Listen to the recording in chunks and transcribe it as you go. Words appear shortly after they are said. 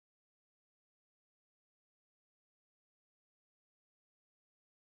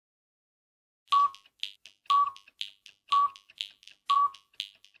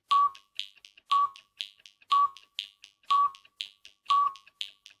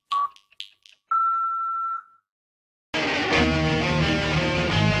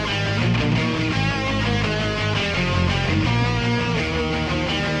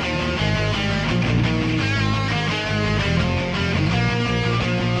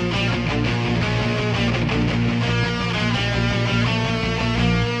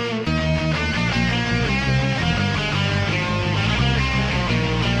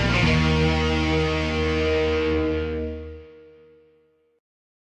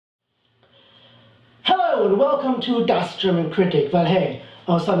Hello and welcome to Das German Kritic, weil hey,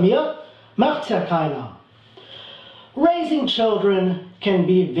 außer mir macht's ja keiner. Raising children can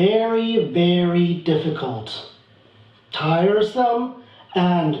be very, very difficult, tiresome,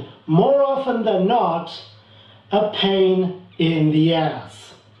 and more often than not, a pain in the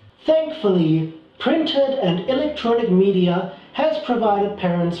ass. Thankfully, printed and electronic media has provided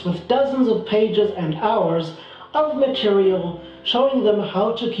parents with dozens of pages and hours of material showing them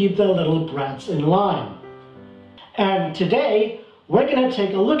how to keep their little brats in line. And today, we're going to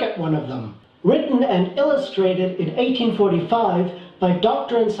take a look at one of them. Written and illustrated in 1845 by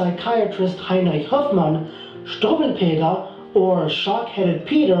doctor and psychiatrist Heinrich Hoffmann, Struwwelpeter, or Shock-Headed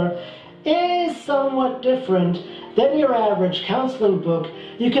Peter, is somewhat different than your average counseling book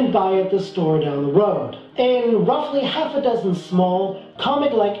you can buy at the store down the road. In roughly half a dozen small,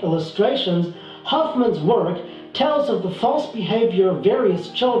 comic-like illustrations, Hoffmann's work tells of the false behavior of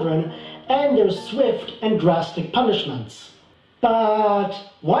various children and their swift and drastic punishments. But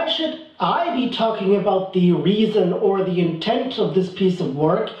why should I be talking about the reason or the intent of this piece of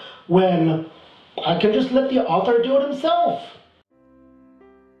work when I can just let the author do it himself?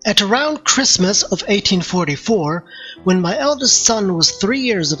 At around Christmas of 1844, when my eldest son was 3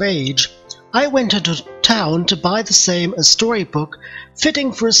 years of age, I went into town to buy the same a storybook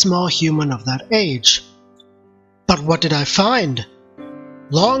fitting for a small human of that age. But what did I find?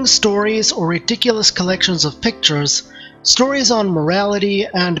 Long stories or ridiculous collections of pictures, stories on morality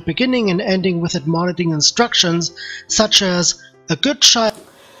and beginning and ending with admonishing instructions such as a good child.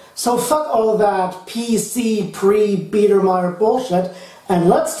 So fuck all that PC pre-Biedermeier bullshit and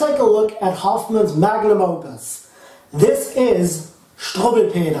let's take a look at Hoffmann's magnum opus. This is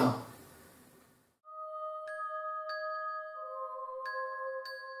Struwwelpeter.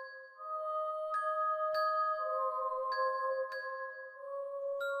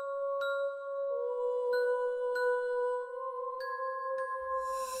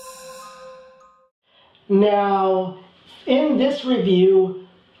 Now, in this review,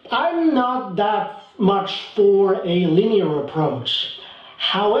 I'm not that much for a linear approach.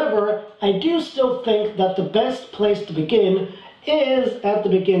 However, I do still think that the best place to begin is at the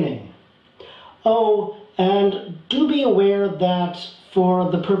beginning. Oh, and do be aware that for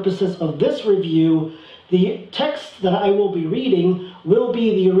the purposes of this review, the text that I will be reading will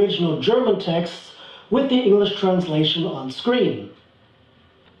be the original German texts with the English translation on screen.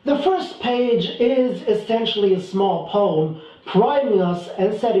 The first page is essentially a small poem priming us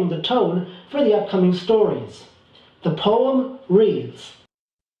and setting the tone for the upcoming stories. The poem reads: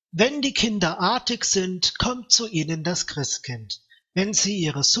 Wenn die Kinder artig sind, kommt zu ihnen das Christkind. Wenn sie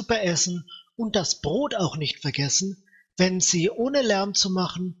ihre Suppe essen und das Brot auch nicht vergessen, wenn sie ohne Lärm zu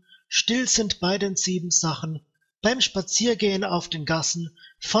machen, still sind bei den 7 Sachen, beim Spaziergehen auf den Gassen,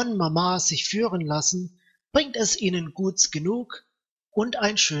 von Mama sich führen lassen, bringt es ihnen Guts genug und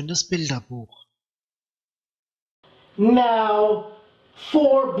ein schönes Bilderbuch. Now,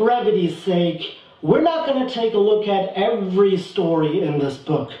 for brevity's sake, we're not going to take a look at every story in this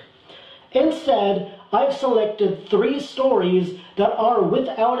book. Instead, I've selected 3 stories that are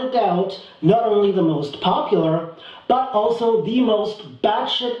without a doubt not only the most popular, but also the most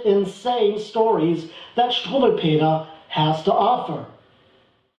batshit insane stories that Struwwelpeter has to offer.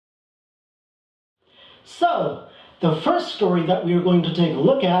 So, the first story that we are going to take a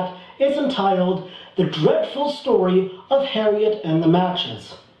look at is entitled The Dreadful Story of Harriet and the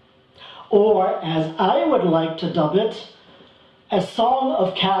Matches, or as I would like to dub it, A Song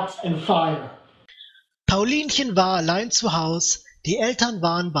of Cats and Fire. Paulinchen war allein zu Haus, die Eltern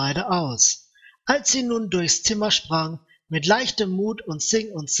waren beide aus. Als sie nun durchs Zimmer sprang, mit leichtem Mut und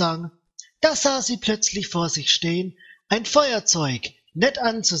sing und sang, da sah sie plötzlich vor sich stehen, ein Feuerzeug, nett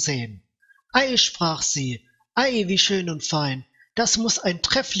anzusehen. Ei, sprach sie, ei, wie schön und fein, das muß ein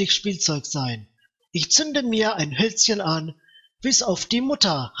trefflich Spielzeug sein. Ich zünde mir ein Hölzchen an, wie's auf die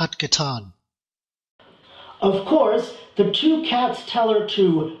Mutter hat getan. Of course, the 2 cats tell her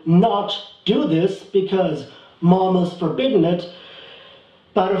to not do this because Mama's forbidden it,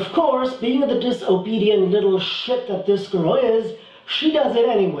 but of course, being the disobedient little shit that this girl is, she does it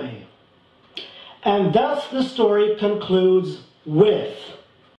anyway. And thus the story concludes with: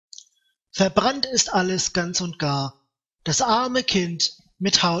 Verbrannt ist alles ganz und gar, das arme Kind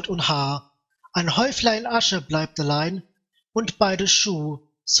mit Haut und Haar, ein Häuflein Asche bleibt allein und beide Schuh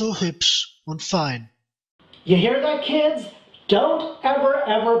so hübsch und fein. You hear that, kids? Don't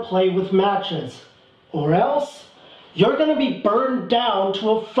ever play with matches, or else you're gonna be burned down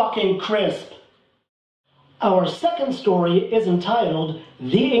to a fucking crisp. Our second story is entitled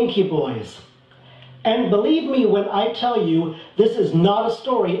The Inky Boys. And believe me when I tell you, this is not a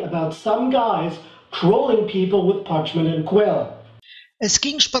story about some guys trolling people with parchment and quill. Es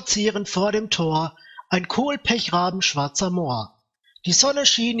ging spazieren vor dem Tor ein kohlpechrabenschwarzer Mohr. Die Sonne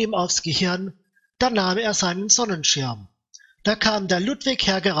schien ihm aufs Gehirn, da nahm er seinen Sonnenschirm. Da kam der Ludwig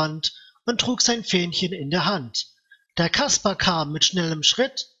hergerannt und trug sein Fähnchen in der Hand. Der Kaspar kam mit schnellem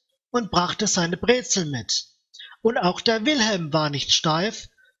Schritt und brachte seine Brezel mit. Und auch der Wilhelm war nicht steif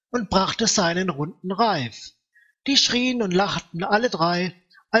und brachte seinen runden Reif. Die schrien und lachten alle drei,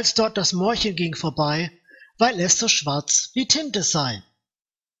 als dort das Mohrchen ging vorbei, weil es so schwarz wie Tinte sei.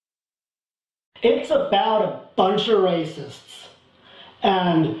 It's about a bunch of racists.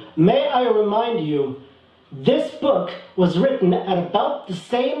 And may I remind you, this book was written at about the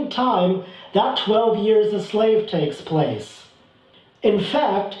same time that 12 Years a Slave takes place. In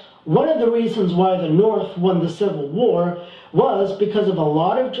fact, one of the reasons why the North won the Civil War was because of a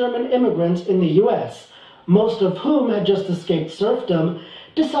lot of German immigrants in the US, most of whom had just escaped serfdom,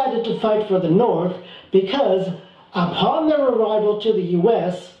 decided to fight for the North because, upon their arrival to the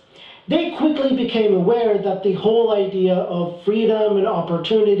US, they quickly became aware that the whole idea of freedom and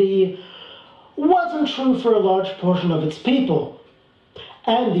opportunity wasn't true for a large portion of its people.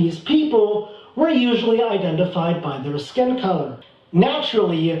 And these people were usually identified by their skin color.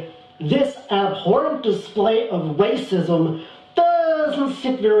 Naturally, this abhorrent display of racism doesn't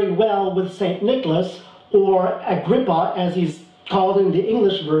sit very well with St. Nicholas, or Agrippa as he's called in the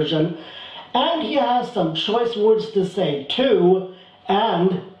English version, and he has some choice words to say to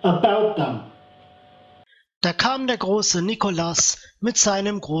and about them. Da kam der große Nikolaus mit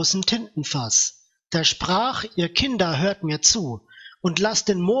seinem großen Tintenfass. Der sprach, ihr Kinder, hört mir zu und lasst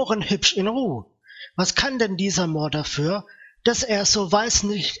den Mohren hübsch in Ruh. Was kann denn dieser Mohr dafür, dass er so weiß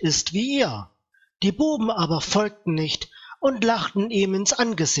nicht ist wie ihr? Die Buben aber folgten nicht und lachten ihm ins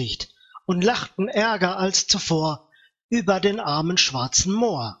Angesicht und lachten ärger als zuvor über den armen schwarzen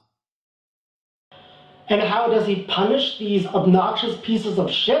Mohr. And how does he punish these obnoxious pieces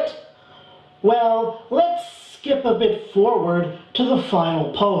of shit? Well, let's skip a bit forward to the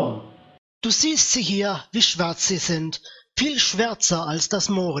final poem. Du siehst sie hier, wie schwarz sie sind, viel schwärzer als das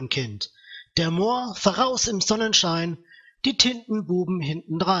Mohrenkind. Der Mohr voraus im Sonnenschein, die Tintenbuben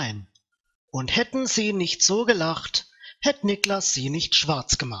hintendrein. Und hätten sie nicht so gelacht, hätt Niklas sie nicht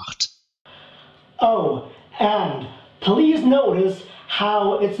schwarz gemacht. Oh, and please notice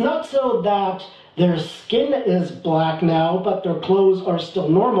how it's not so that their skin is black now, but their clothes are still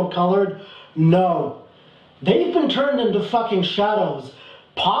normal colored. No. They've been turned into fucking shadows,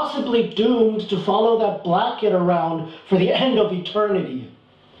 possibly doomed to follow that black kid around for the end of eternity.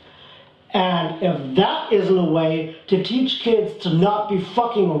 And if that isn't a way to teach kids to not be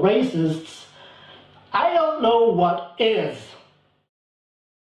fucking racists, I don't know what is.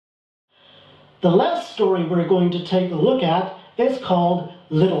 The last story we're going to take a look at is called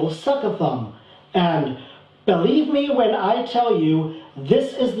Little Suckathumb. And believe me when I tell you,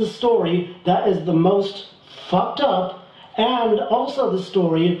 this is the story that is the most fucked up and also the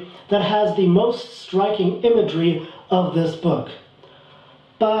story that has the most striking imagery of this book.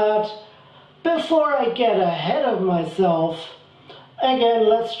 But before I get ahead of myself, again,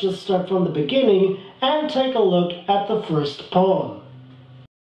 let's just start from the beginning and take a look at the first poem.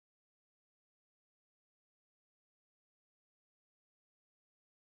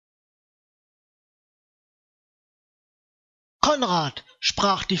 Konrad,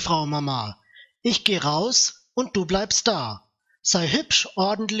 sprach die Frau Mama, ich geh raus und du bleibst da. Sei hübsch,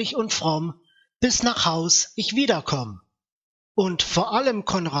 ordentlich und fromm, bis nach Haus ich wiederkomm. Und vor allem,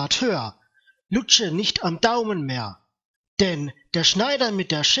 Konrad, hör, lutsche nicht am Daumen mehr, denn der Schneider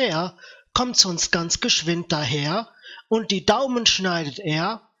mit der Scher kommt sonst ganz geschwind daher und die Daumen schneidet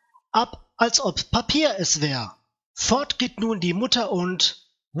er ab, als ob Papier es wär. Fort geht nun die Mutter und,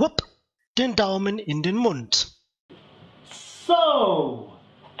 wupp, den Daumen in den Mund. So,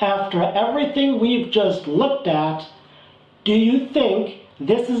 after everything we've just looked at, do you think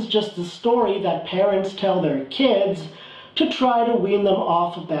this is just a story that parents tell their kids to try to wean them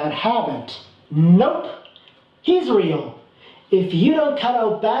off a bad habit? Nope, he's real. If you don't cut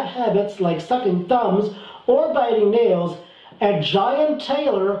out bad habits like sucking thumbs or biting nails, a giant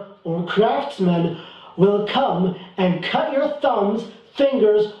tailor or craftsman will come and cut your thumbs,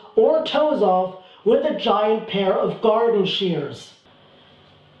 fingers, or toes off with a giant pair of garden shears.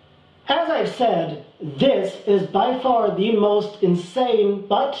 As I said, this is by far the most insane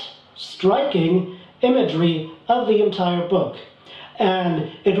but striking imagery of the entire book.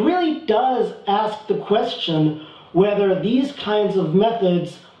 And it really does ask the question whether these kinds of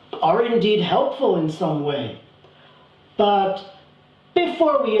methods are indeed helpful in some way. But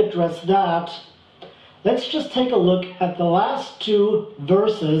before we address that, let's just take a look at the last two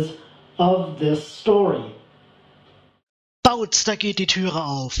verses of this story. Bautz, da geht die Türe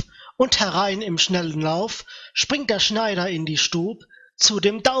auf, und herein im schnellen Lauf springt der Schneider in die Stub zu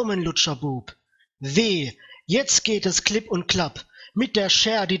dem Daumenlutscherbub. Weh, jetzt geht es klipp und klapp, mit der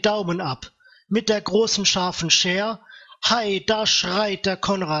Scher die Daumen ab, mit der großen scharfen Scher, hei, da schreit der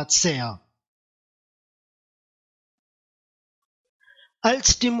Konrad sehr.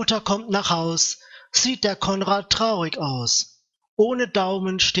 Als die Mutter kommt nach Haus, sieht der Konrad traurig aus. Ohne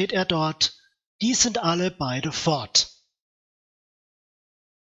Daumen steht er dort, die sind alle beide fort.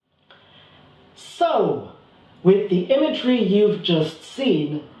 So, with the imagery you've just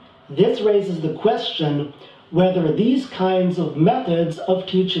seen, this raises the question whether these kinds of methods of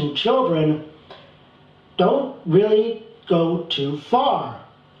teaching children don't really go too far,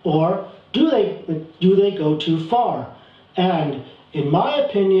 or do they go too far? And in my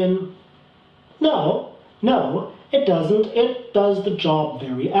opinion, no, it doesn't. It does the job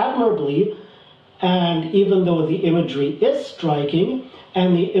very admirably, and even though the imagery is striking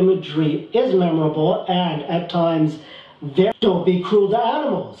and the imagery is memorable and at times don't be cruel to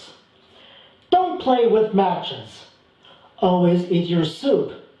animals. Don't play with matches. Always eat your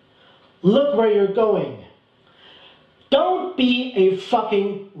soup. Look where you're going. Don't be a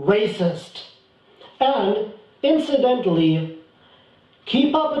fucking racist. And, incidentally,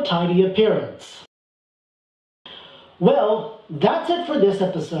 keep up a tidy appearance. Well, that's it for this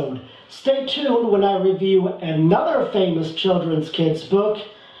episode. Stay tuned when I review another famous children's kids book,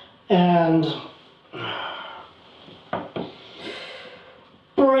 and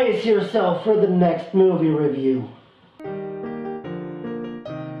brace yourself for the next movie review.